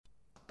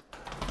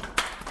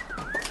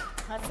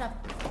What's up?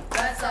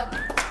 What's up?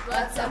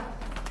 What's up?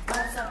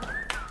 What's up?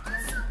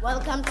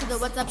 Welcome to the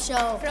What's Up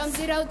Show. From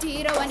 0 to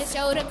hero on the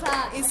show the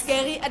clock. It's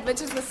scary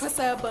adventures with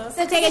Fasaba.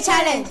 So take a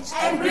challenge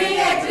and bring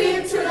a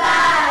dream to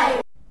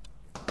life.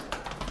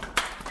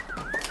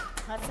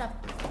 What's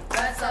up?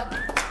 What's up?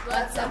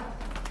 What's up?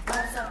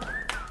 What's up?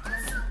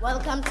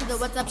 Welcome to the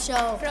What's Up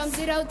Show. From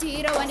 0 to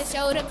hero on the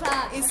show the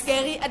clock. It's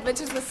scary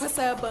adventures with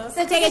Fasaba.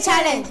 So take a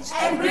challenge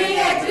and bring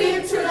a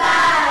dream to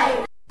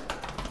life.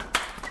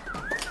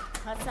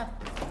 What's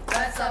up?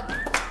 What's up?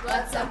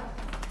 What's up?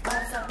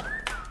 What's up?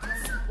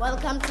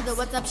 Welcome to the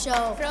What's Up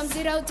Show. From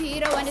 0 to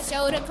hero on the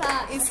show the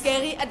clock. It's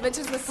scary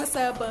adventures with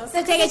Fasaba.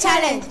 So take a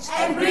challenge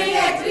and bring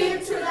a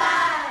dream to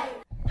life.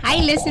 Hi,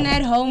 listener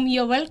at home.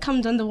 You're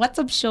welcomed on the What's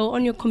Up Show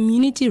on your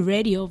community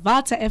radio,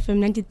 Valtaar FM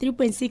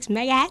 93.6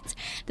 megahertz.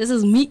 This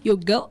is me, your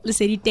girl,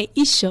 Liserite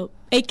Isho,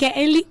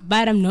 aka Lee,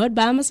 but I'm not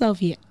by myself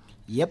here.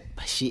 Yep,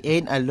 she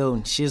ain't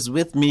alone. She's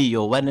with me,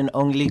 your one and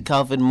only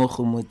Calvin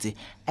Mukhumuti.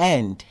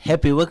 And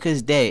happy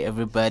Workers' Day,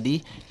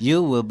 everybody.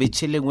 You will be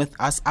chilling with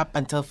us up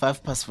until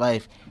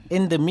 5:05.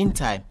 In the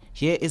meantime,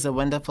 here is a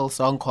wonderful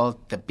song called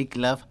The Big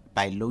Love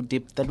by Low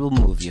Dip that will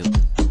move you.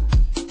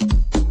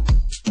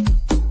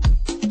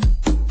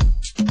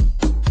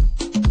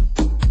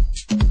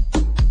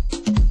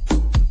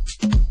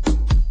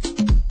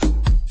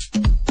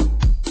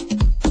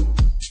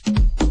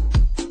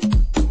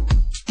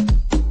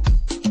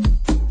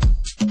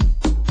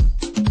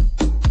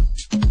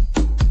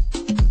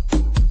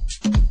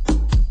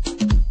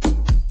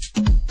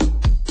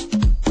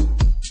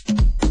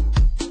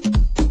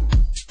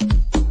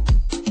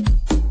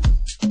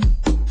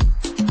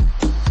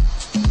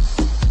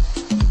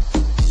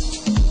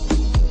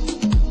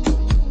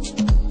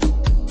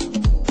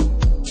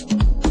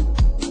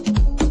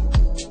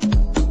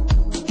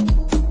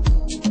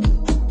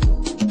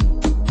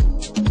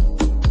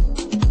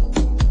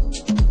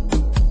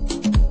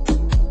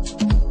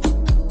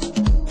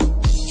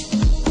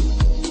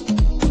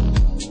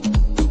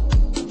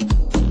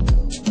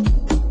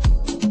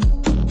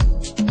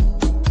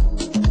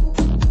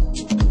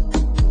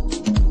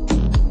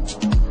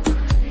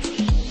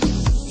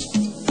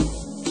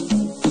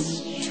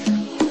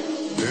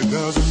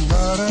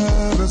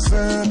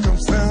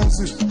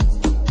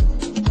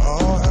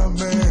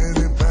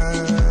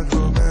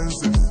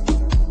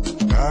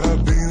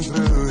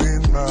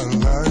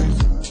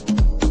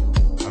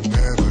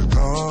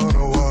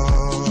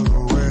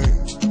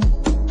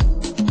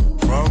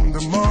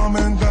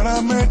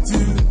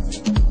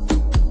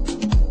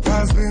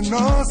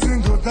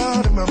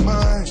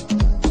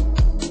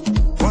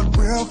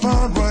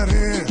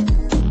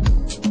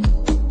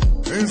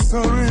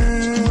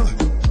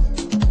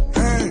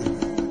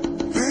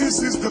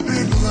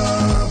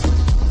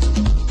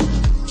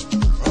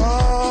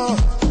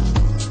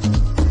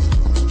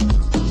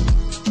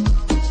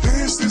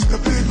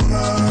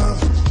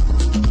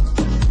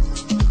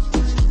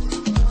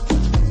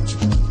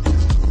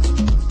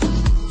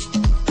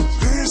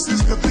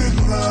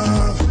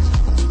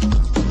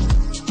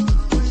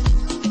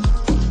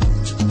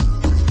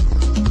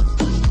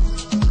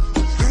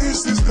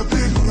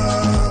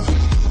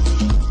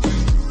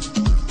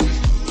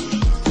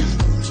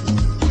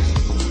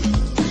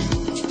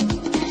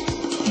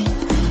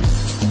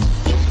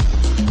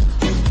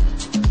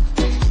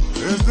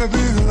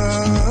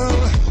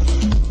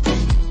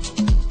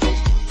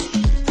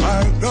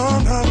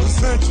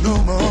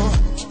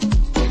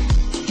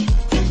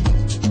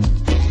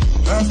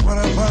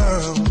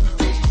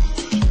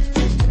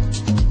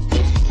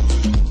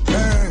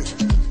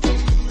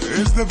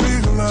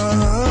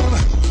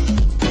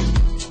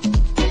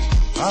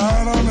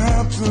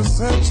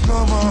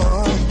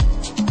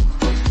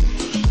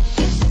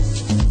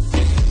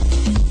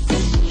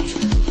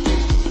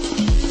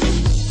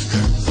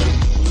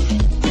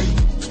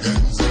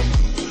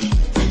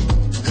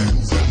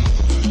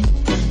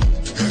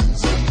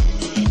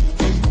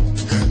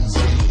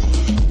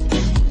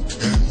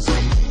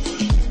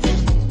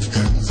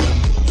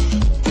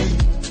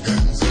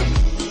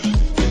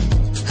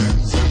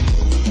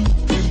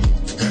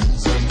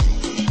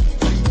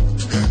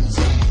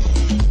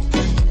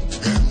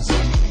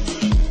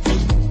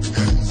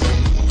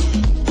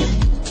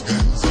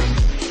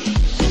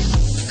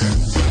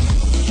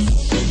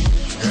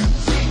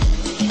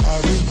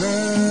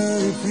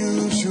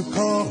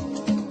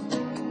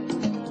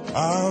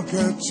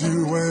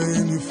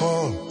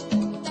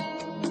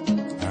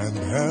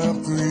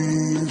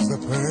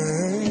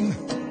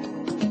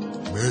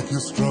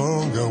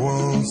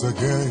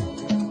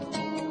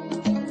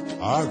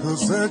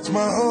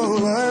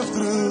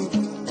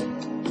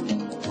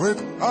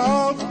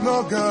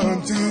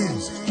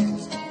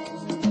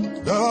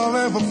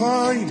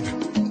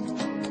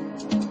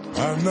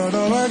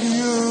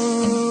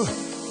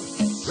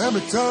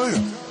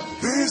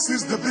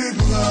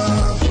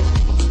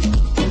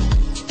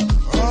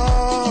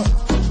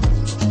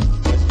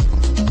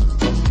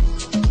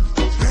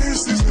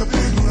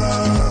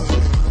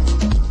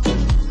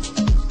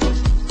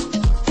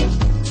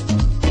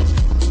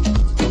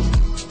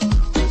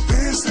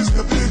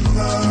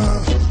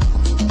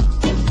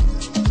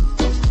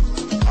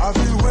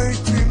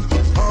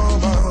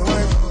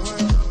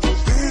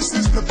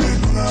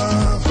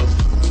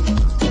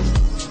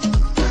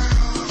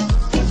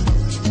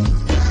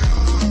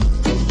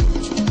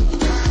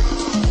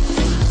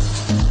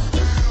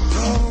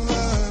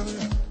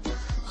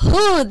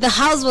 Ooh, the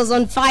house was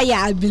on fire,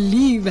 I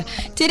believe.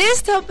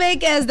 Today's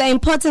topic is the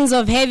importance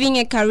of having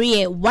a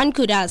career. One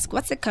could ask,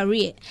 what's a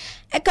career?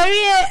 A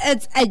career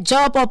is a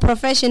job or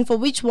profession for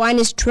which one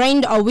is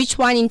trained or which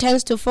one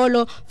intends to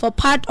follow for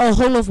part or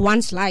whole of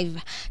one's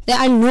life. There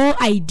are no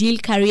ideal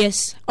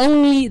careers,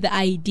 only the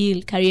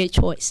ideal career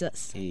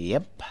choices.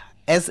 Yep.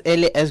 As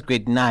early as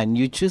grade 9,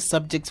 you choose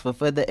subjects for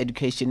further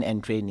education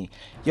and training.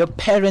 Your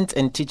parents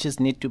and teachers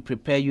need to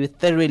prepare you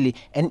thoroughly,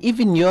 and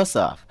even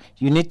yourself,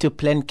 you need to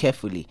plan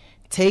carefully.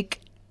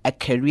 Take a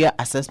career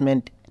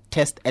assessment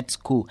test at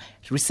school.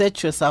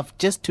 Research yourself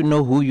just to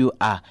know who you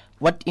are,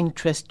 what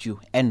interests you,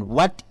 and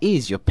what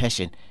is your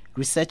passion.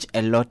 Research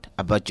a lot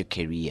about your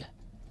career.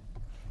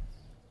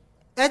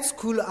 At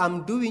school,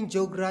 I'm doing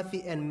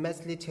geography and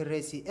math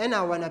literacy, and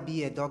I want to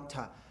be a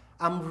doctor.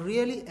 I'm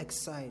really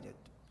excited.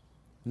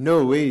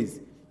 No ways.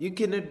 You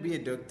cannot be a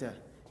doctor.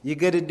 You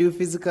gotta do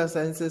physical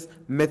sciences,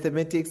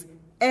 mathematics,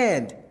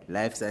 and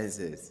life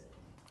sciences.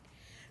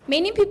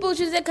 Many people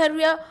choose a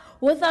career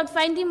without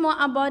finding more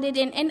about it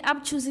and end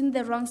up choosing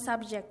the wrong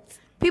subject.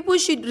 People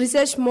should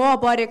research more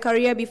about a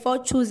career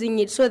before choosing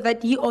it so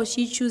that he or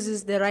she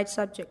chooses the right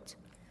subject.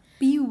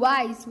 Be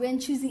wise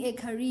when choosing a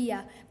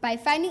career by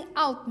finding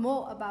out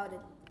more about it.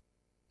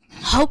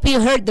 Hope you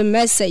heard the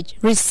message.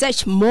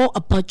 Research more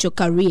about your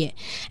career.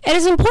 It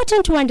is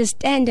important to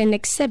understand and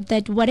accept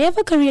that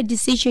whatever career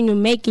decision you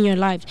make in your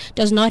life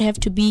does not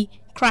have to be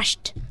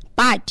crushed.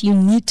 But you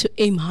need to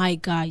aim high,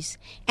 guys.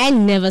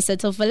 And never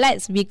settle for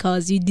less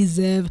because you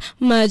deserve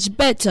much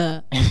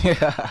better.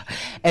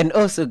 And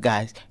also,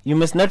 guys, you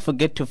must not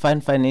forget to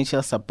find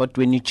financial support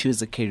when you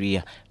choose a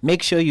career.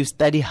 Make sure you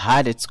study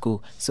hard at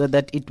school so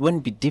that it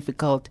won't be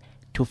difficult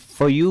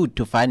for you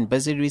to find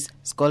bursaries,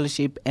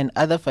 scholarship, and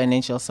other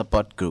financial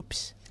support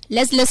groups.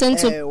 Let's listen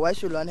to... Why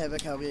should one have a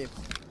career?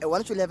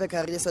 One should have a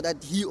career so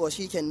that he or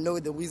she can know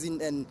the reason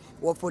and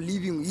work for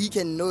living. He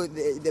can know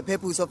the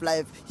purpose of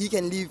life. He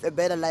can live a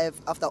better life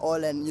after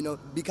all and,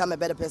 become a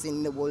better person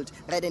in the world.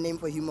 Write a name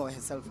for him or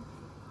herself.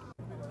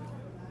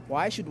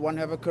 Why should one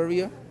have a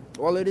career?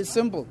 Well, it is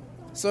simple.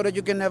 So that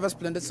you can have a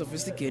splendid,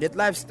 sophisticated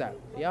lifestyle.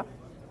 Yeah?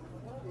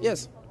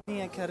 Yes.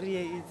 A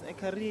career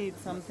is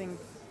something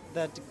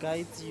that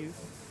guides you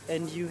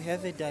and you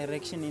have a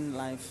direction in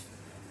life,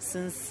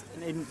 since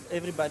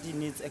everybody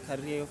needs a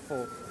career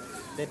for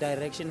the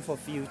direction for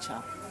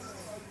future.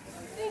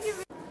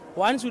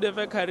 One should have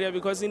a career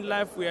because in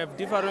life we have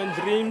different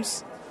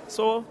dreams.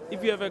 So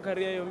if you have a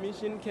career, your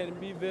mission can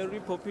be very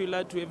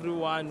popular to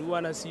everyone who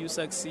want to see you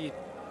succeed.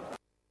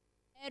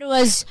 It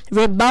was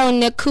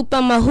Rebound Kupa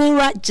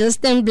Mahura,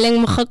 Justin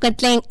Bling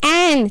Mokokatlang,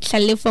 and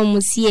Khalifa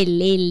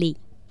Musielele.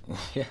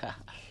 Yeah.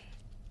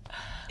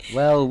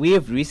 Well, we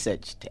have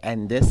researched,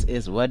 and this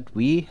is what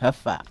we have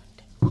found.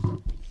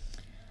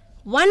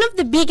 One of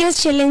the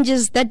biggest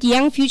challenges that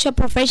young future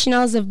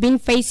professionals have been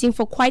facing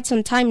for quite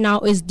some time now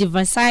is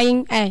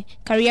devising a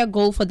career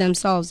goal for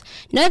themselves.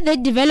 Not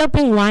that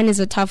developing one is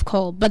a tough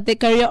call, but the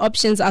career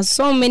options are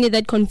so many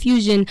that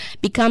confusion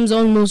becomes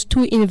almost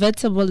too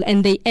inevitable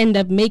and they end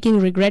up making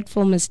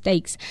regretful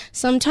mistakes.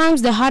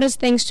 Sometimes the hardest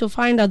things to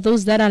find are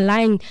those that are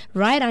lying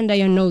right under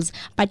your nose,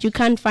 but you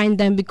can't find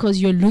them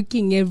because you're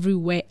looking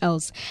everywhere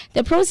else.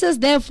 The process,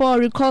 therefore,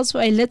 recalls for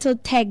a little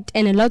tact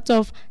and a lot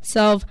of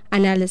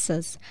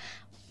self-analysis.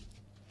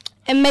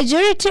 A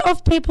majority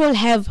of people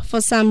have,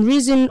 for some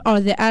reason or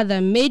the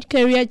other, made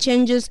career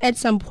changes at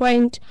some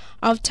point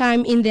of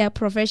time in their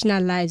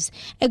professional lives.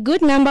 A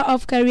good number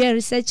of career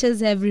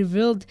researchers have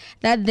revealed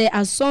that there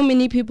are so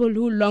many people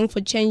who long for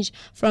change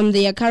from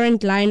their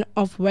current line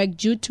of work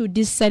due to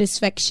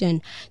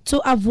dissatisfaction.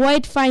 To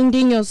avoid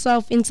finding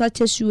yourself in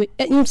such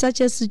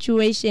a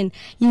situation,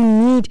 you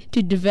need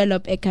to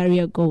develop a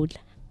career goal.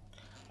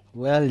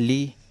 Well,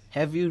 Lee,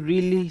 have you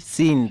really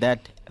seen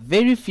that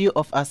very few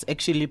of us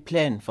actually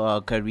plan for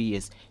our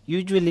careers?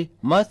 Usually,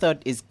 more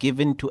thought is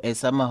given to a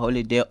summer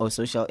holiday or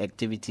social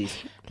activities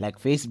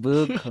like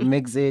Facebook,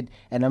 Mixit,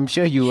 and I'm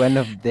sure you're one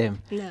of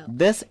them. No.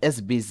 This is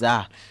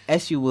bizarre,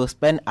 as you will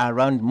spend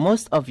around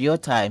most of your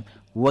time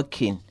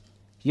working.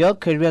 Your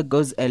career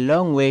goes a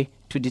long way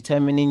to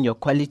determining your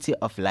quality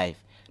of life.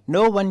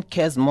 No one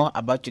cares more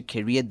about your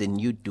career than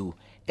you do.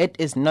 It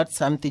is not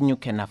something you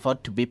can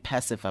afford to be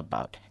passive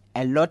about.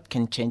 A lot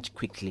can change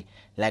quickly.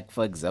 Like,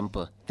 for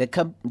example, the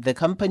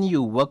company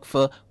you work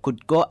for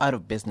could go out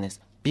of business,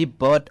 be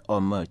bought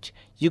or merge.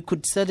 You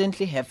could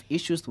suddenly have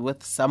issues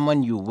with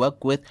someone you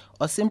work with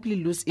or simply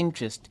lose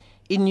interest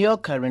in your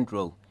current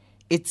role.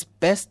 It's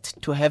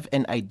best to have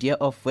an idea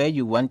of where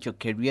you want your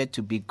career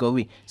to be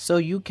going so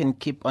you can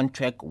keep on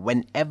track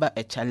whenever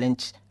a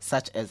challenge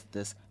such as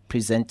this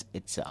presents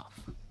itself.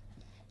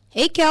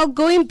 Hey Cal,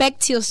 going back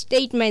to your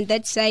statement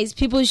that says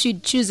people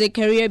should choose a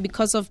career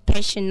because of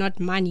passion,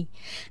 not money.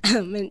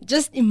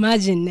 Just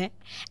imagine,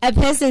 a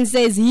person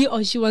says he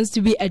or she wants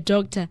to be a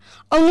doctor,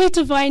 only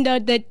to find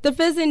out that the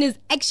person is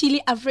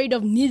actually afraid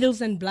of needles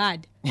and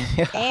blood.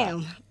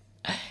 Damn.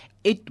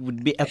 it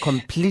would be a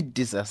complete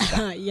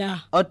disaster. Yeah.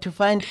 Or to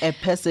find a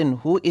person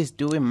who is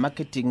doing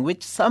marketing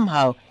which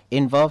somehow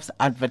involves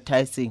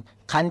advertising.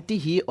 Can't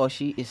he or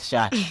she is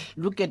shy.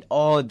 Look at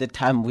all the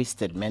time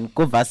wasted, man.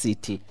 Go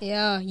varsity.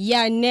 Yeah,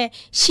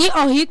 she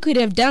or he could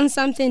have done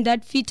something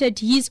that fitted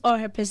his or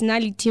her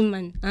personality,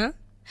 man. Huh?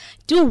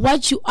 Do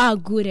what you are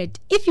good at.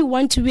 If you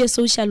want to be a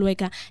social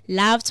worker,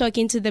 love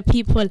talking to the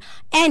people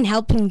and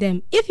helping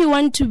them. If you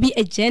want to be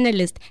a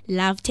journalist,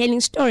 love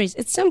telling stories.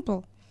 It's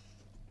simple.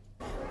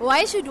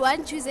 Why should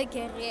one choose a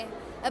career?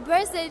 A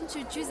person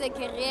should choose a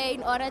career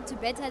in order to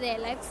better their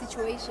life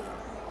situation.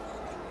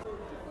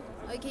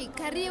 Okay,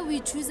 career we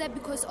choose it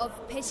because of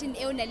passion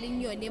e o na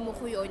leng yone mo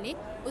go yone.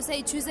 O sa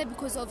I choose it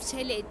because of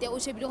chelete, o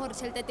shebile gore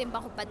chelete teng ba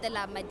go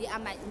patela madi a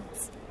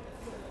mantsi.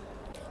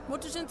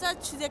 Motho tshwantse a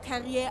choose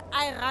career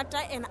a rata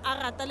and a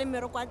rata le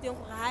meroko a teng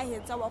gore ha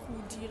hetsa wa go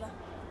dira.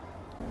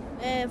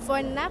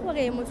 For nna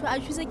gore motho a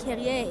choose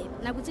career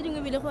nako tse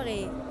dingwe bile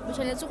gore o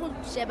tshwanetse go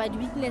sheba di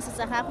weaknesses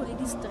tsa gago le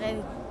di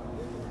strengths.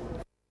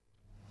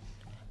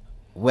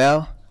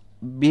 Well,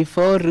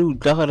 before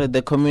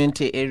the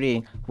community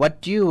area,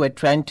 what you were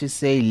trying to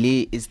say,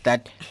 Lee, is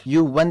that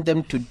you want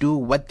them to do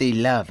what they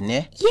love,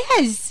 ne?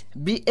 Yes.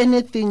 Be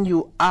anything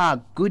you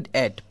are good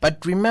at,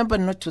 but remember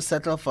not to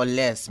settle for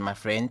less, my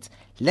friends.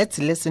 Let's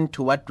listen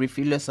to what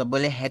Refilo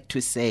Sabole had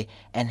to say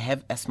and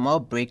have a small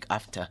break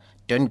after.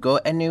 Don't go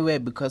anywhere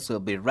because we'll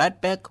be right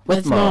back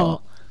with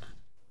more.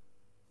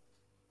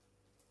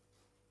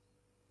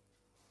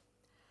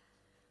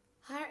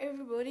 Hi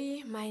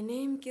everybody, my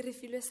name is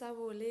Refilo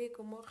Sabole.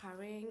 Komo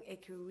Kareng, a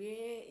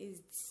career is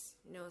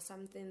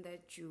something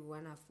that you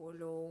wanna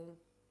follow.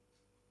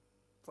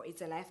 For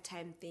it's a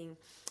lifetime thing.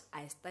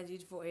 I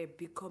studied for a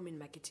BCom in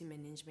marketing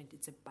management.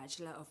 It's a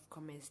Bachelor of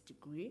Commerce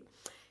degree.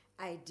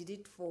 I did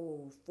it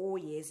for 4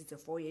 years. It's a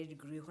 4-year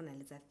degree.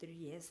 It's a 3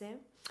 years.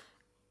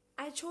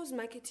 I chose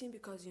marketing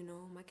because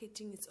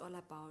marketing is all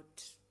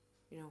about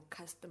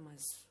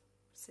customers,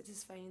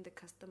 satisfying the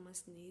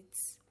customers'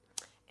 needs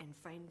and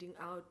finding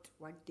out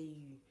what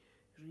they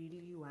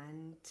really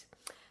want.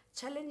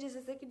 Challenges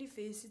that I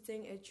face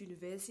at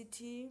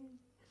university,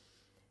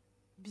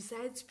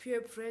 besides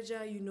peer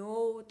pressure,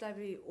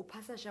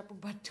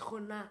 but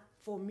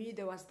for me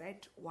there was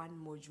that one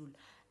module,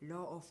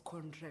 law of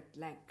contract.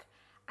 Like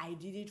I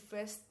did it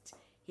first,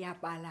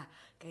 like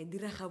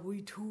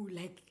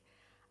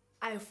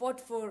I fought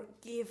for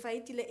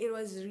it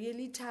was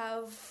really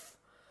tough.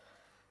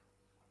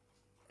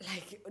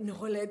 Like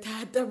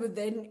but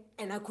then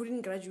and I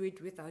couldn't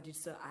graduate without it,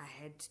 so I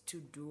had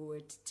to do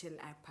it till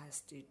I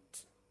passed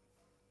it.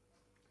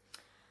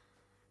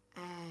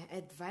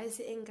 Advice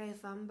engai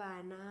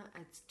fambana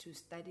at to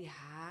study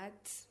hard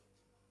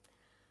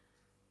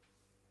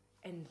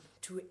and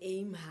to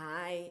aim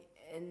high,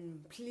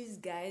 and please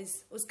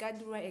guys,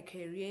 uskadura a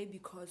career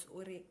because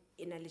ore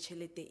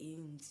inalichelete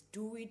ins.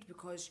 Do it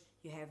because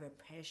you have a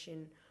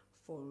passion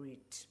for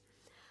it.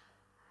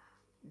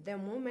 The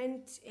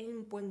moment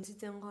in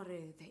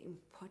the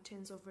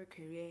importance of a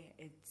career,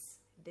 it's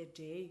the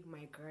day,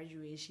 my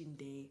graduation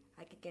day.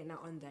 I can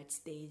on that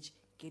stage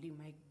getting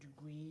my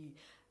degree.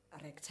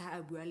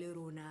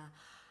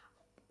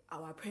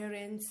 Our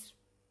parents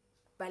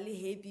bali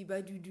happy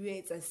but you do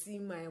it. I see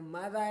my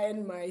mother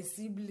and my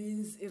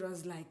siblings. It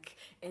was like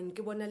and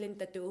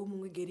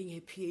getting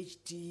a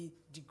PhD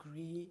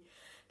degree.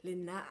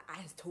 Lena,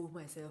 I told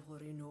myself,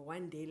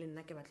 one day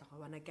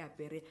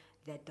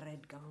that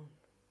red gown.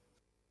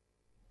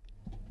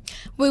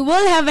 We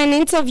will have an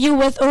interview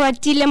with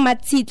Oratile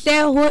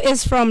Matsitle, who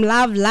is from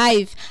Love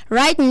Life.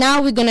 Right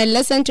now, we're going to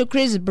listen to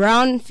Chris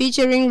Brown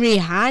featuring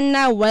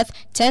Rihanna with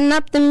Turn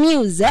Up the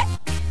Music.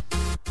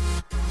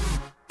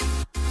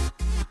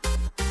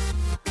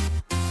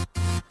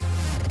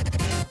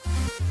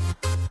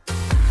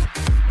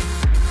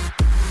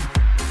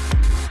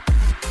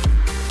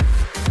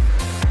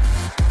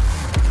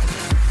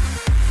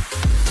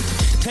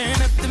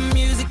 Turn up the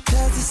music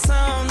 'cause the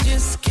song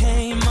just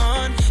came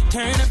on.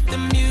 Turn up the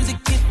music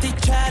if they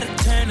try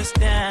to turn us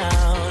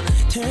down.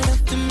 Turn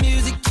up the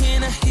music,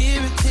 can I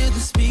hear it till the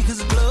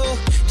speakers blow?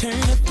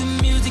 Turn up the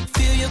music,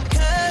 fill your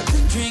cup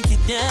and drink it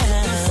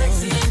down. It's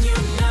sexy and you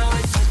know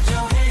it. Put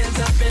your hands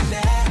up in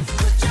there.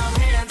 Put your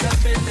hands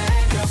up in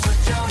there. Girl, put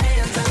your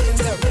hands up in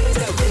there.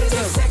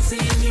 It's sexy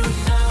and you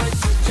know it.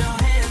 Put your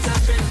hands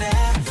up in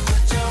there.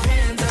 Put your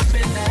hands up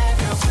in there.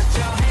 Girl, put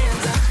your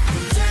hands up.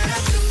 Turn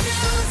up the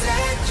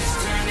music. Just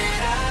turn it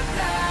up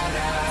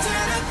louder.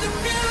 Turn up the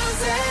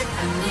music.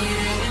 I need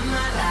it in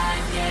my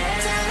life,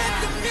 yeah. Turn up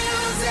the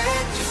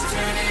music. Just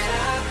turn it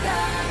up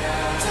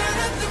louder. Turn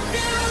up the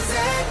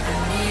music. I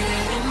need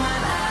it in my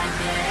life,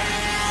 yeah.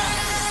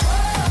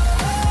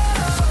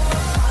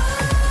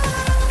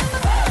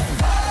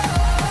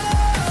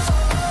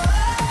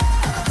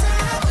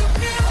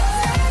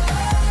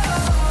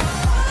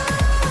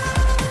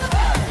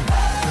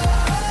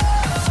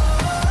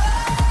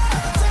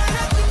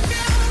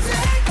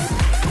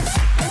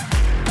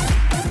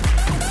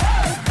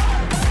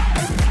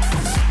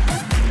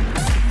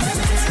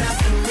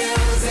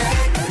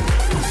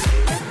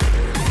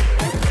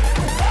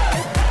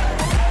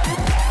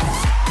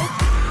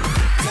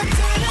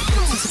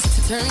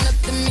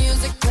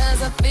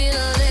 cause I feel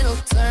a little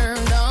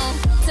turned on.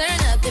 Turn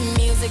up the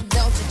music,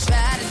 don't you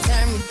try to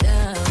turn me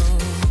down.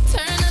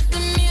 Turn up the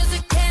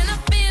music, can I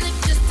feel it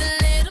just a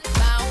little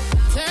pound.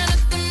 Turn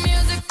up the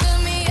music, fill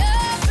me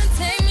up and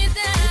take me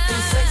down.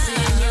 You're sexy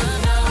and you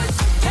know it.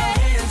 Put your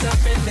hands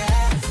up in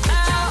there.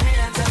 Put your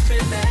hands up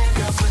in there.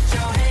 Girl, put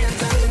your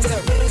hands up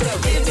in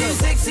there. If you're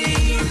sexy,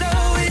 you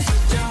know it.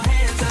 Put your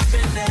hands up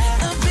in there.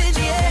 Put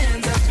your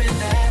hands up in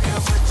there.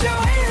 Girl, put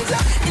your hands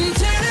up and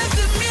turn up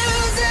the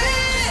music.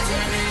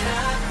 Turn it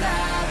up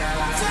louder.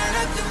 Turn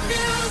up the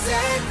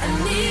music. I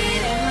need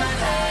it in my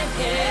life,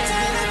 yeah.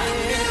 Turn up the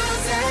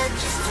music.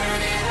 Just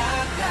turn it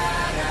up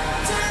louder.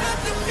 Turn up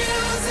the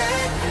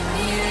music. I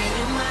need it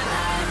in my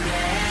life,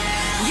 yeah.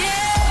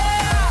 Yeah.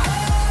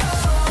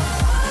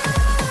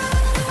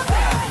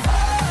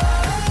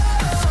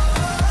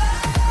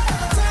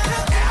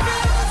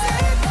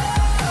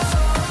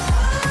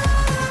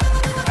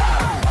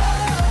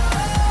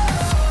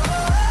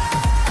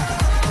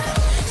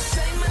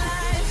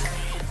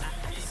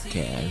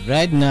 Okay,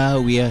 right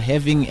now we are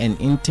having an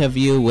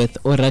interview with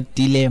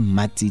Oratile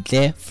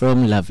Matitle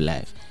from Love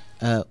Life.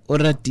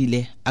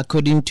 Oratile,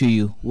 according to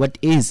you, what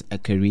is a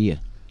career?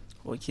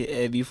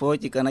 Okay, before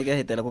ke kana ke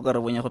hetela go ka re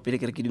bonya go pele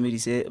ke re ke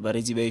dumedise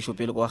baretsi ba isho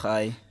pele kwa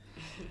gae.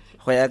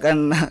 Go ya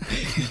kana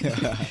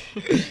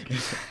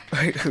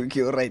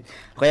Okay, all right.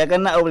 Go ya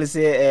kana I will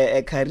say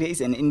a career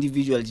is an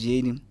individual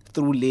journey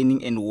through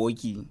learning and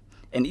working,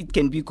 and it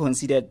can be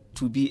considered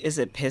to be as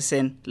a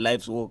person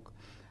life's work.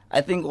 I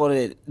think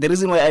the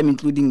reason why I'm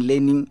including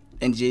learning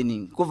and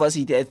journeying, go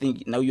varsity, I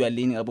think now you are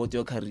learning about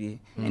your career,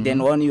 and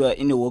then when you are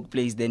in a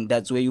workplace, then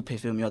that's where you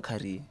perform your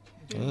career.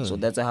 So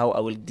that's how I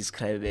will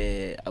describe.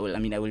 I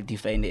will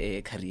define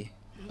a career.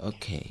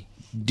 Okay.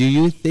 Do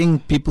you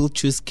think people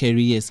choose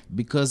careers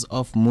because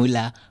of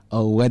moolah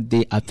or what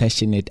they are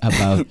passionate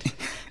about?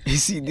 You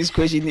see, this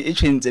question is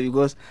interesting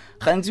because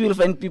you will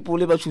find people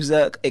who choose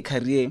a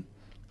career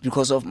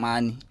because of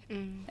money,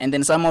 and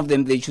then some of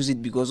them they choose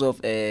it because of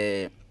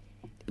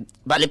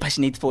bale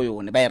passionate for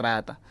you, by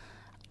rata.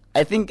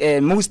 I think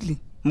mostly,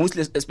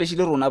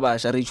 especially rona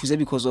basha, re choose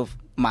because of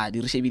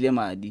madi, re shebile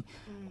madi.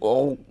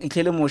 O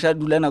itlele mosha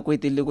dula na go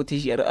etelle go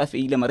tertiary a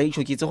faile mara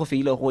itšho ke tse go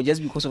faila go just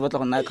because of batla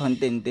go na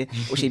accountant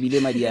o shebile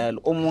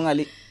madialo o mongwe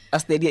le a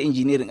study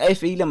engineering a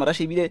faile mara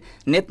shebile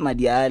net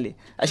madiale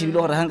a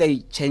shebile gore hanga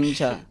I change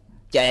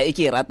ke ya e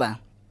ke rata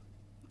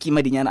ke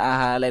madinyana a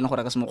hala ene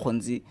gore ka se mo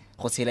kgontsi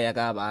go tshela ya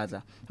ka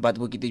batla but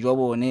bo kete jwa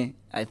bone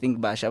I think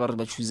basha ba re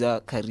ba choose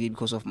a career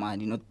because of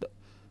money, not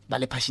ba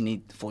le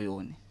passionate for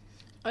yone.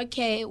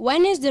 Okay,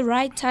 when is the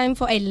right time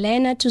for a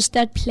learner to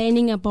start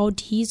planning about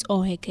his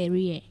or her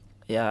career?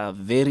 Yeah,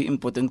 very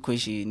important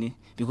question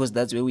because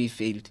that's where we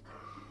failed.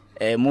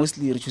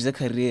 Mostly we choose a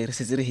career,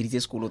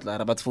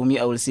 but for me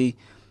I will say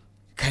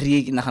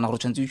career na gana go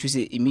tshwantse choose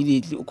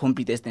immediately o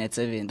complete standard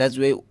 7. That's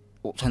where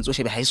o tshwantse o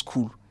shebe high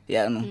school.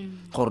 Yeah, no.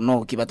 Gore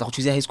no, ke batla go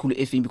choose high school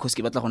FE because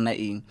ke batla go nna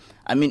eng.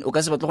 I mean, o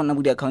ka se batla go nna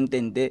bo di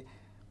accountant,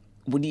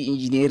 bo di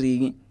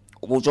engineering,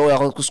 go tswa ya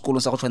go sekolo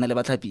sa go tshwana le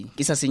batlapi.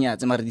 Ke sa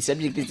senyatse mara di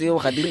subject tse go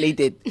ga di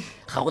related.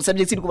 Ga go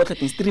subject tse di go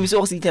batlapi stream se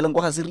go se itlhelang go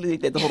ga se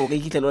related gore o ka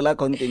itlhelo la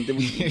accountant bo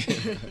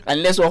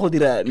unless wa go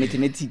dira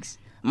mathematics.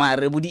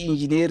 Mara bo di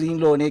engineering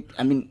lone,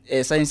 I mean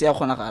science ya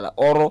kgonagala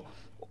oro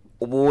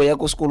o bo ya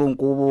go sekolong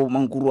go bo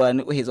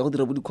mankuruane o hetsa go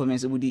dira bo di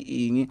comments bo di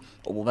eng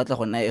o bo batla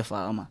go nna e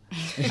farmer.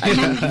 I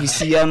mean you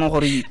see ya no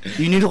gore you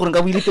need gore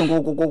ka bo ile teng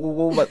go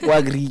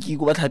agree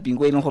go batlaping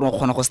go ile gore o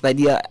kgona go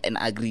study an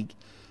agree.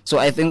 So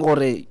I think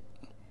gore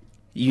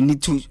you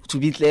need to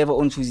be clever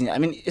on choosing. I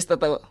mean it's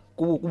starta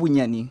go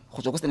bunyani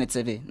go tswa go standard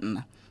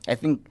 7 I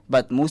think,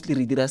 but mostly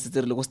re dira setse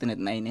re le go standard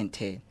 9 and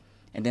 10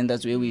 and then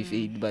that's where we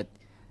failed. But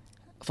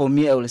for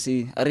me I will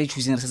say are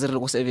choosing re setse re le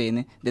go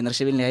 7 then re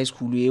shebele high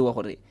school e wa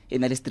gore e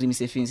na le stream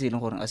se feng se ile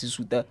gore a se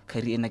suta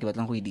career ena ke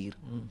batlang go e dira.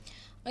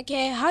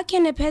 Okay, how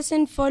can a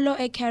person follow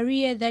a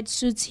career that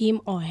suits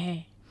him or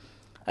her?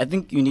 I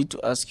think you need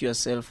to ask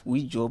yourself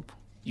which job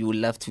you would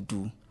love to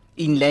do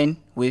in line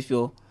with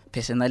your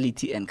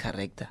personality and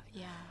character.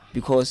 Yeah.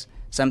 Because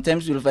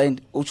sometimes you'll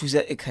find o choose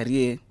a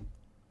career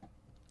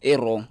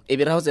wrong. E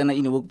be ra go tsena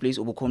in a workplace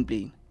o bo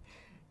complain.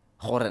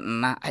 Gore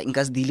nna a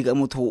nka se dile ka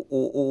motho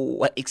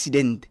o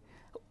accident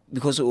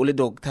because o le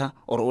doctor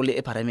or o le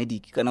a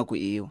paramedic kana go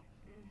eo.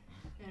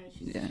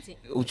 Yeah.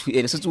 O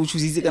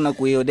choose kana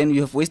go eo, then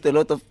you have wasted a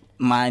lot of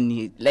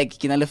money. Like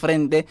kina le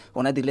friend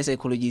ona dire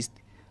psychologist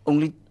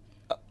only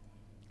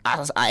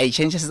as I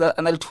change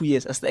another 2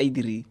 years as I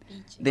did.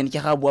 Then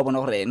ke ga bua bona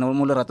gore no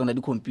mo le ratona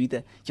di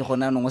computer ke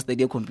gona no mo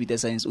study computer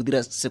science o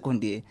dira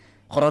second year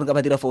gore ka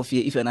ba dira for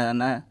fear if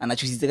ana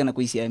choose kana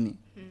go isiame.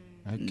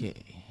 Okay,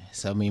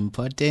 some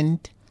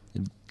important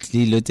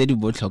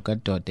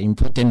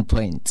important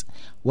points.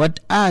 What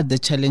are the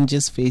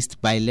challenges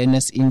faced by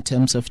learners in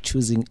terms of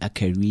choosing a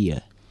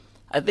career?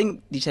 I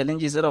think the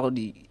challenges are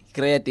the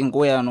creating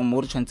go ya no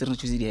more chance to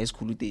choose the high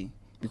school day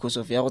because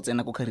of ya go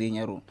tsena go career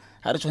ya rona.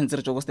 Ha re chance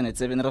re go standard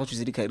 7 re go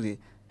choose the career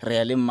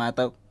re le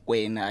mata go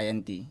ena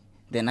INT.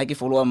 Then ha ke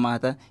follow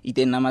mata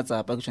ite nna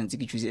matsapa ke chance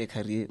ke choose a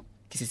career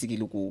ke se se ke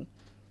le go.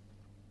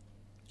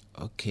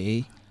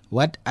 Okay.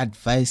 What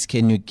advice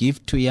can you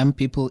give to young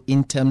people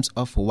in terms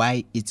of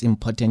why it's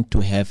important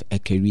to have a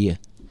career?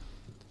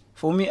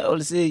 For me, I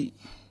will say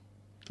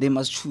they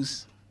must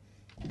choose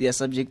their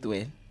subject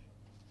well.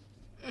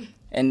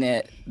 And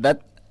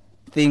that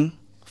thing,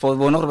 for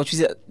bono go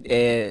choose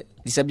the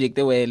subject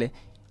well,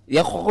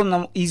 ya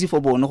go easy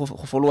for bono go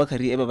follow a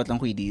career e ba batlang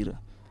go e dira.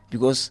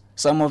 Because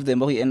some of them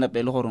will end up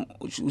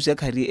choose a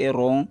career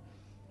wrong,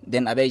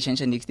 then I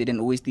change next day,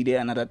 then always delay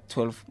another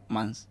 12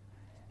 months.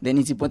 Then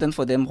it's important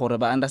for them to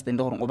understand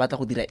that o batla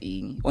go dira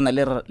eng o na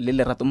le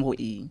lerato mo go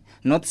eng,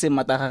 not se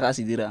mata ga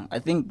se dirang. I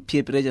think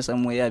peer pressure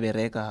somewhere ya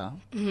bereka.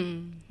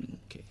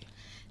 Okay.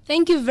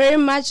 Thank you very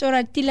much,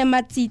 Oratile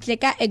Matitle,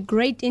 a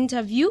great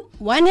interview.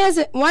 When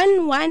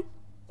one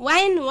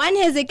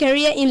has a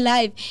career in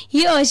life,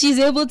 he or she is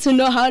able to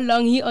know how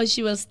long he or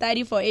she will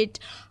study for it.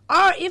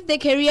 Or if the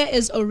career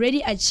is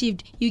already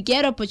achieved, you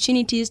get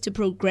opportunities to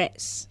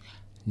progress.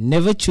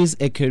 Never choose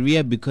a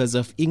career because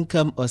of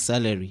income or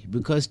salary,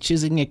 because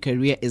choosing a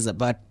career is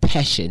about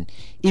passion.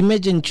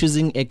 Imagine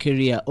choosing a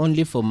career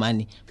only for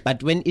money,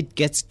 but when it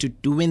gets to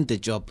doing the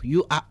job,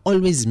 you are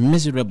always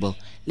miserable.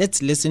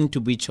 Let's listen to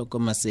Bichoko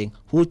Maseng,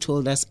 who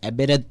told us a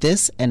bit of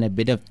this and a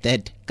bit of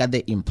that, got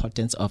the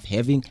importance of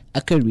having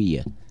a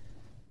career.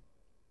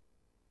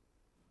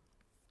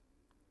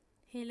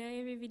 Hello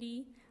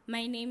everybody,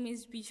 my name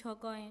is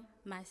Bichoko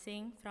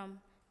Maseng from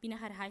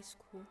Pinahar High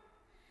School.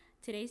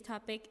 Today's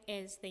topic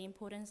is the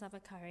importance of a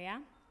career.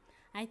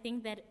 I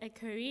think that a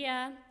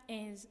career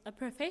is a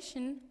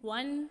profession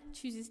one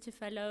chooses to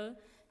follow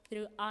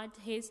throughout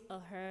his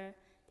or her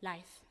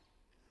life.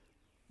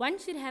 One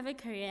should have a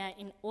career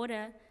in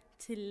order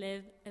to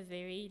live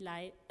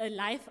a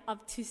life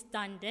up to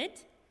standard.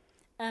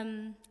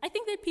 I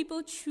think that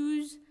people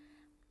choose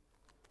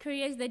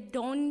careers that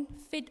don't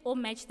fit or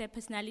match their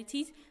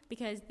personalities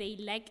because they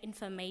lack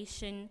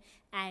information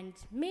and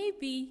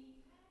maybe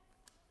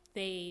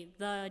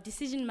the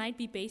decision might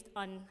be based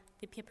on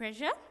the peer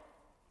pressure.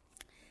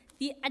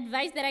 The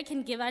advice that I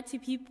can give out to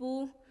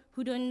people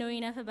who don't know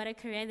enough about a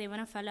career they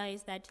want to follow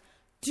is that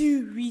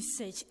do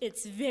research.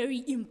 It's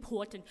very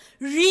important.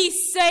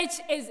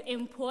 Research is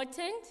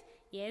important,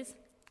 yes,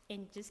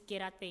 and just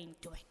get out there and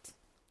do it.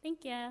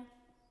 Thank you.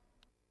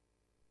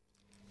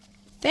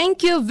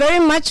 Thank you very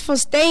much for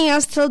staying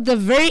us till the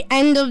very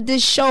end of the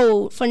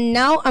show. For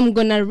now, I'm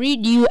going to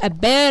read you a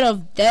bit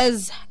of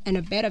this and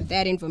a bit of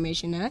that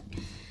information. Huh?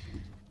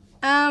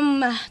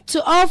 To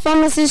all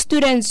pharmacy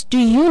students, do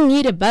you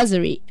need a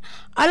bursary?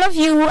 All of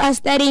you who are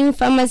studying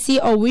pharmacy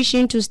or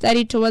wishing to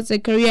study towards a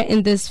career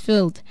in this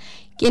field,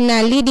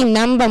 kina leading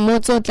number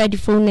moto tla di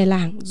phone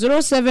lang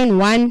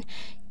 012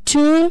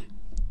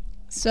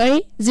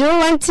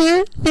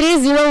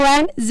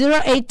 301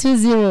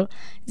 0820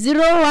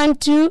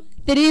 012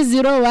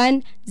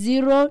 301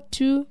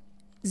 020.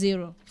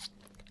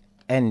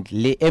 And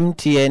le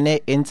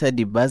MTN entered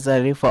the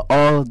bursary for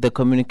all the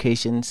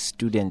communication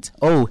students.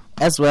 Oh,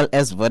 as well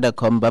as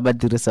Vodacom, Baba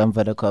Dirisam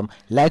Vodacom.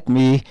 Like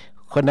me,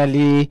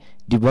 Konali,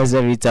 the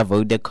bursary to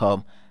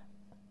Vodacom.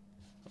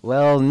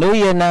 Well, no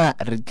yana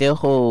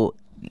Riteho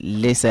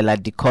Lesela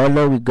di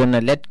caller. We're gonna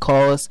let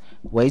calls.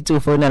 Wait to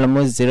phone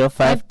almost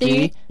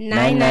 053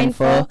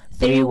 994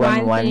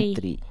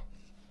 3113.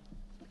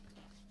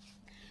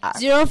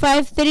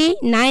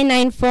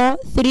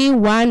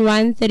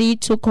 053-994-3113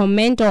 to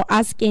comment or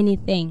ask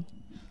anything.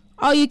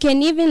 Or you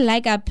can even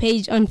like our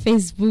page on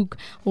Facebook,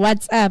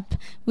 WhatsApp,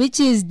 which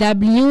is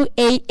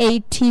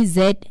WAATZ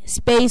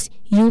space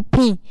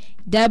UP.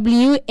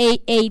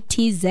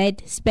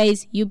 WAATZ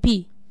space UP.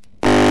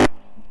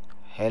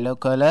 Hello,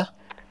 caller.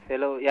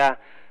 Hello, yeah.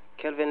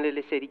 Kelvin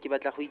le sedi ke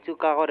batla go itse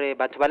ka gore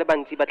batho ba le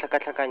bantsi ba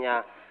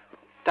tlhakatlhakanya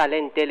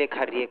talente le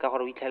career ka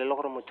gore o itlhelele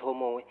gore motho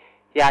mongwe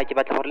ya ke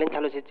batla gore le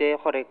ntlhalosetse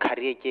gore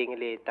career ke eng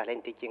le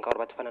talente ke eng ka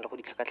gore batho fana le go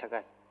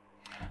ditlhakatlhakanya.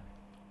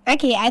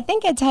 Okay, I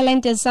think a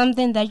talent is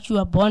something that you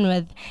are born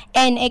with,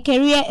 and a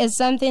career is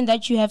something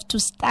that you have to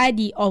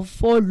study or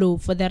follow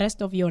for the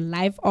rest of your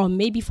life or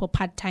maybe for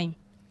part-time.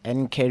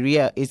 And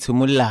career is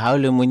humulla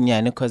haule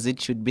munyane because it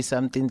should be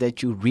something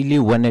that you really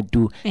want to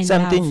do, and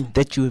something love.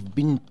 that you've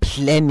been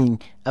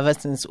planning ever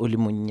since uli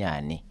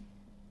munyane.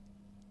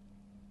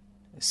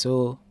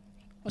 So,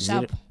 What's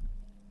up?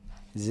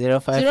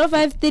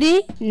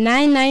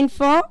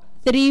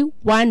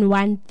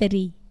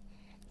 053-994-3113.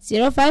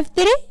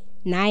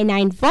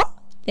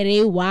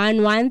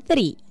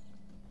 053-994-3113.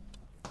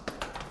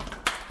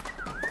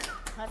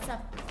 What's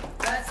up?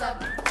 What's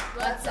up?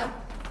 What's up?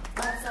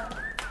 What's up?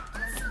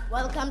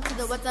 Welcome to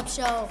the What's Up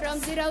Show. From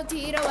 0 to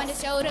hero when the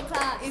show the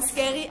class. It's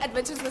scary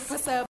adventures with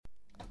What's Up.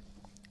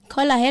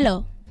 Caller,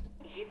 hello.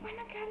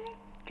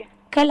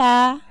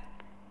 Caller.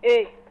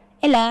 Hey.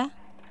 Hello.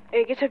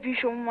 Hey, get a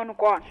piece of money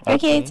gone.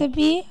 Okay, it's a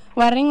B.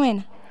 Waring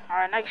when?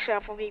 Next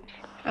share for babes.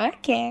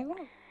 Okay.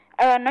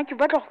 Na ke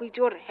batla go itse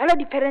gore hela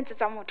di parents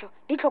tsa motho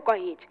di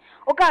tlhokahetse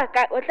o ka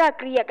o tla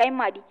create ka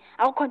madi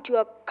a go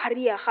continue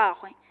career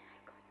gagwe.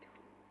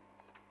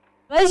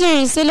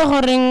 Bursary se le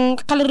goreng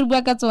ka le re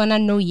bua ka tsona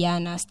no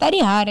yana. Study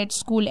hard at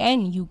school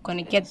and you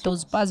gonna get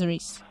those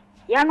bursaries.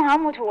 Ya no ha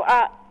motho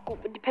a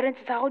di-parents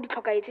tsa gago di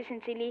tlhokaetse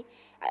sentse le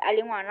a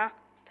le ngwana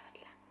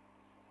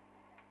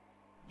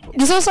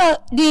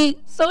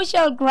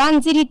di-social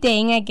grants di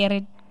teng a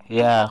kere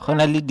yeah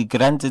gona le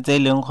di-grants tse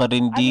leng gore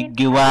di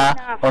giwa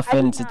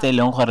offense tse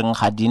leng gore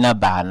ga dina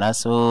bana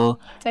so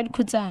tsa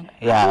dikhutsana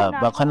yeah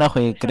ba khona go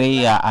e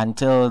kry-a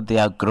until they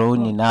are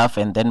grown enough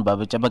and then ba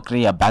betsa ba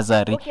kry-a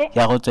bursary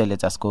ya go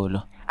tsweletsa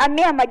sekolo a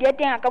mme a madi a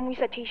teng a ka mo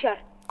isa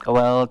tertiary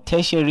well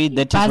tertiary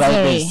that is why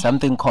there's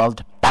something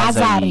called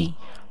bursary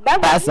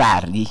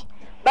bursary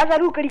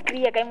o ka di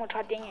kry-a ka motho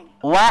a teng ene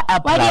wa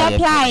apply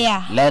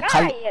nna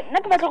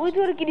ke batla go itse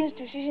gore ke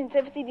di-institution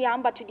tse tse di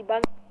yang batho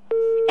di-bursary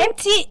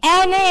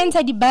MTN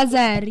entsha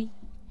di-bursary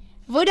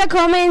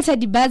Vodacom entsha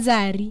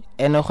di-bursary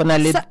ene gona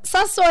le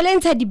Sasol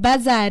entsha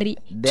di-bursary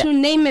to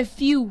name a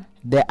few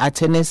the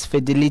Attendance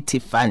Fidelity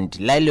Fund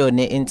la le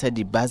yone entsha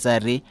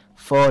di-bursary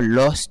for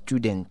law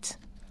students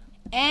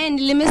and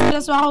le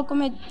mistress wa go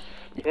come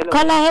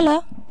kola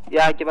hello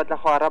ya ke batla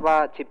go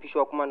araba tshepiso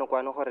wa kumano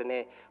kwane gore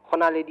ne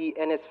gona le di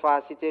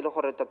NSFAS tse le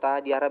gore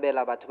tota di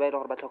arabela batho ba ile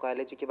gore ba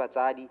tlhokaeletse ke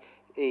batsadi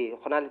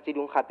gona le tse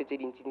ding gape tse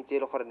dintsi tse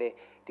le gore ne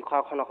di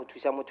kgona go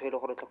thusa motho ile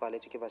gore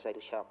tlhokaeletse ke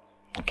batsadi sharp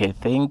okay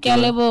thank you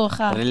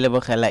re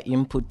lebogela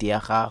input ya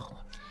gago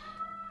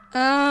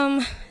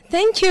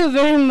Thank you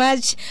very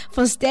much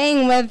for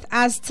staying with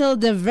us till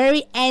the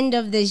very end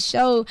of the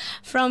show.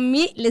 From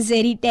me,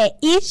 Lizerite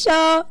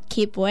Isho,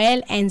 keep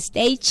well and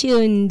stay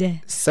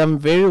tuned. Some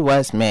very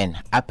wise men,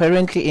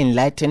 apparently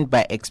enlightened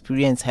by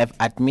experience, have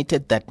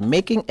admitted that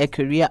making a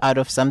career out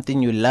of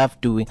something you love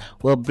doing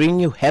will bring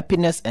you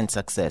happiness and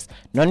success,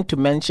 not to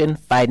mention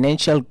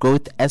financial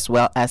growth as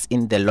well as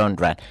in the long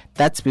run.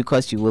 That's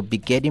because you will be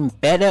getting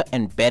better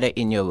and better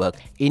in your work,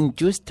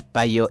 induced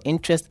by your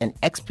interest and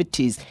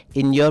expertise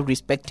in your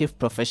respective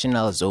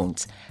professional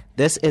zones.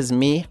 This is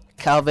me,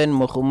 Calvin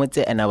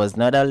Mukhumute, and I was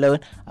not alone.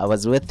 I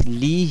was with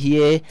Lee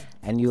here,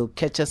 and you'll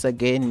catch us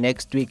again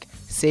next week,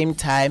 same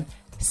time,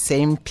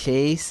 same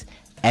place,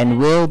 and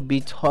we'll be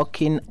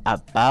talking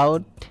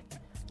about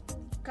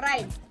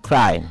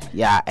crime.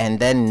 Yeah, and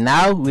then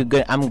now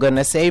I'm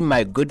gonna say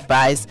my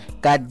goodbyes.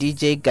 Got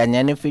DJ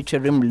Ganyani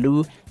featuring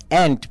Lou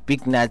and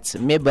Big Nuts.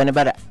 Me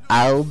but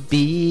I'll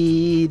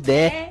be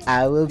there.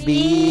 I will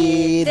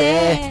be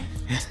there.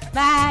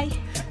 Bye.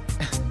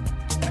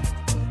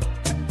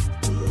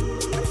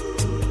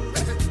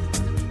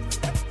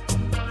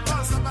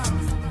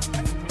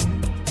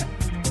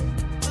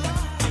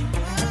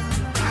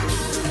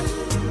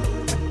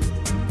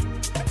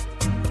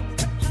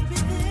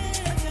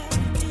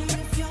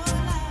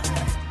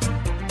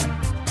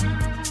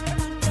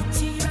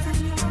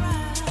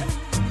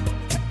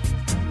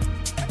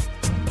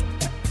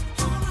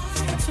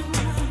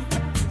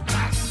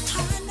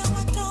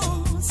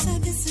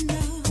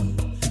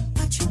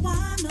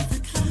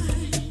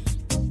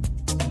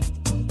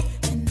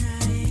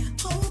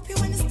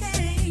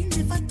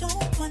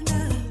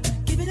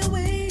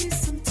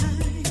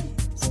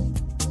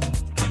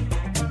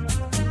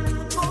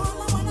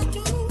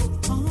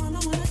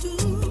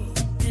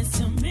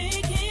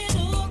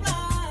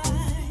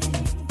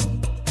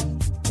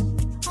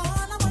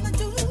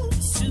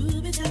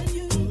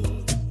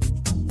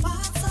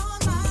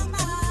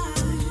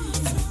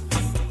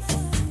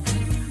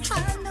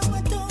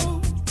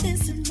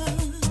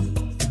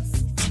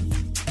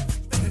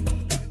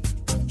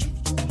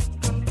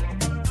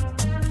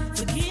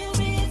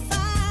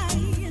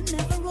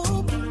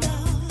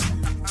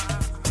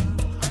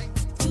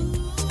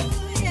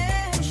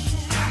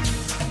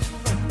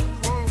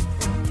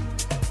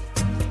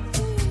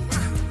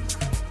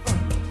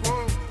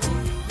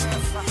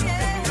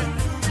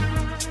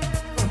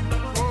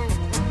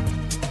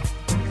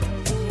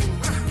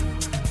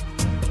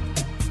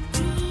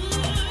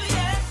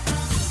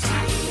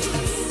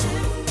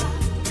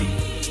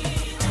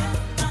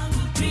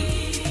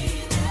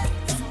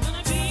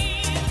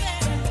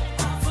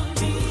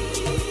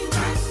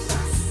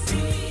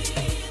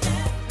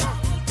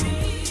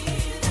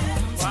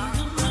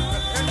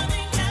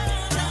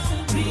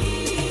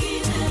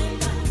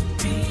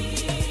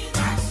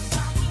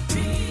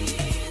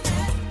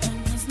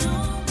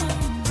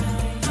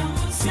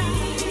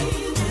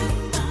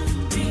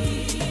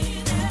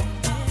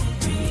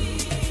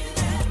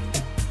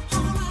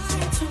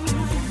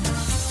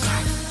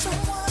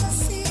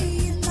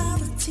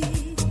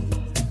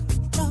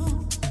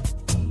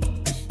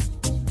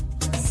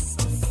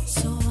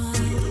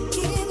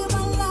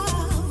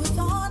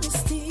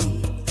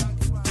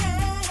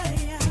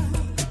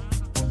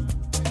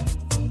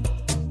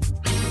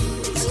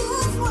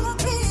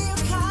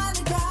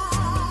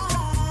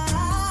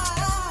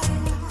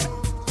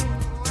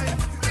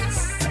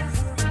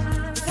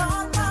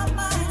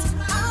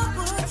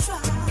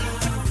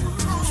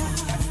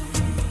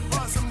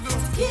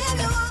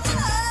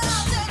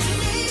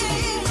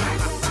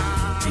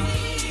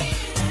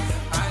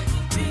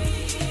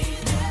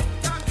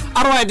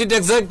 Alright,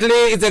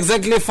 it's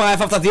exactly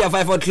 5 after the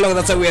 5 o'clock.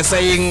 That's why we are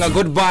saying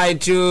goodbye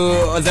to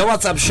the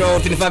WhatsApp show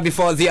 25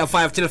 before the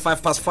 5 till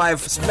 5 past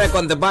 5. Smack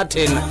on the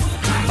button.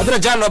 a dira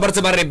jalo ba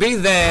re ba re be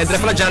there dira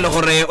fela jalo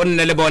gore o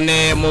nne le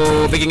bone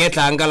mo bekeng e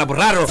tlang ka la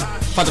boraro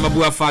fa tsa ba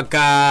bua fa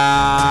ka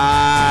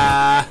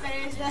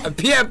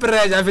peer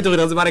pressure a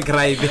fetogile tse ba re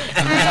crime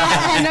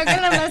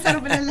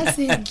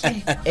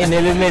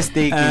le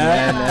mistake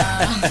a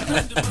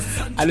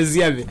le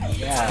siame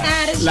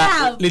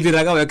le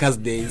dira ka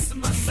workers days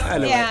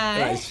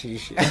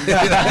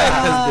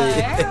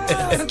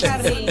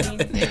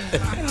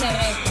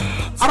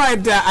all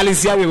right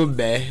Alicia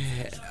Bebe,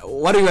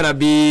 what are you gonna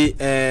be what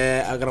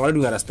are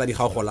you gonna study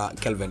how hola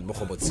Kelvin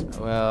Bokhobotsi?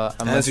 Well,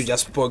 as you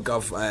just spoke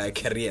of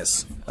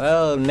careers.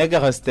 Well, nega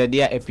go study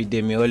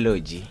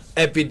epidemiology.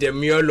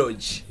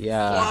 Epidemiology.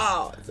 Yeah.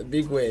 Wow, it's a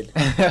big word.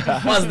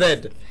 What's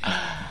that?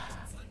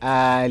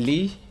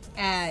 Lee?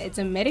 It's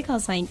a medical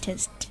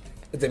scientist.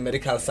 It's a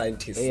medical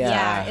scientist.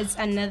 Yeah, it's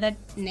another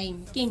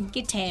name.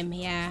 Kitem,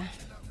 yeah.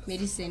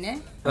 Medicine, eh?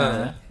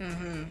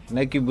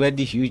 Like you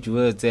the huge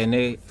words and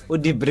the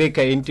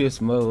breaker into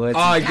small words.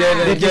 Oh,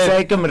 get it.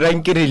 Like I'm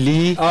ranking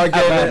really. Oh,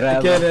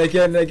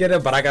 get a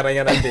baraka.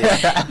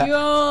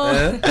 Yo.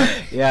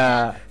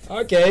 Yeah.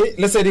 Okay,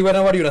 let's say what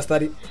are you gonna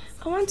study?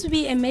 I want to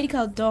be a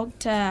medical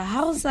doctor.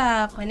 How's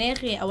I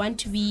want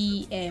to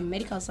be a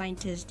medical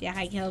scientist. Yeah,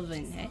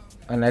 Kelvin. Eh?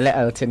 Another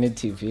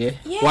alternative, yeah.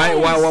 Yes. Why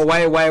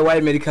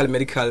medical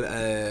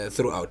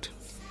throughout?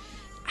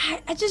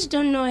 I just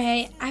don't know.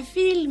 Hey, I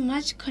feel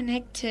much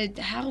connected.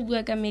 How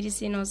work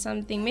medicine or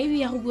something?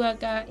 Maybe how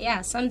work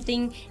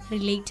something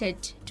related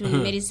to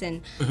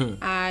medicine.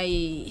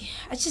 I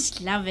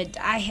just love it.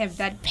 I have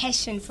that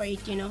passion for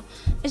it. You know,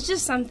 it's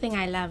just something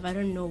I love. I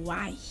don't know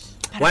why.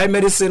 Why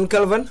medicine,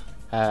 Kelvin?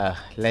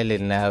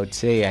 Lylin, I would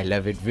say I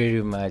love it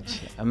very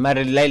much. I'm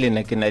married Lylin,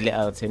 I can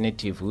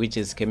alternative, which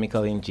is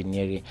chemical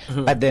engineering.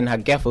 But then I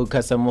can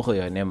focus on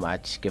more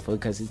much. Can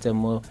focus it's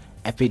more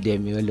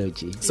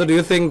epidemiology. So do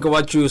you think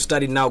what you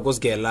study now goes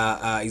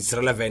is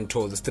relevant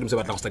to the streams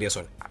about study as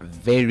well?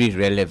 Very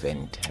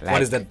relevant. Like,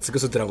 what is that?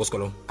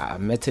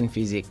 Maths and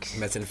physics.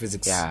 Maths and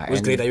physics. Yeah.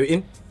 Which grade are you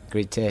in?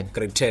 Grade 10.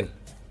 Grade 10.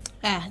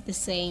 The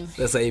same.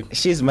 The same.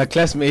 She's my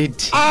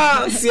classmate.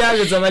 Siya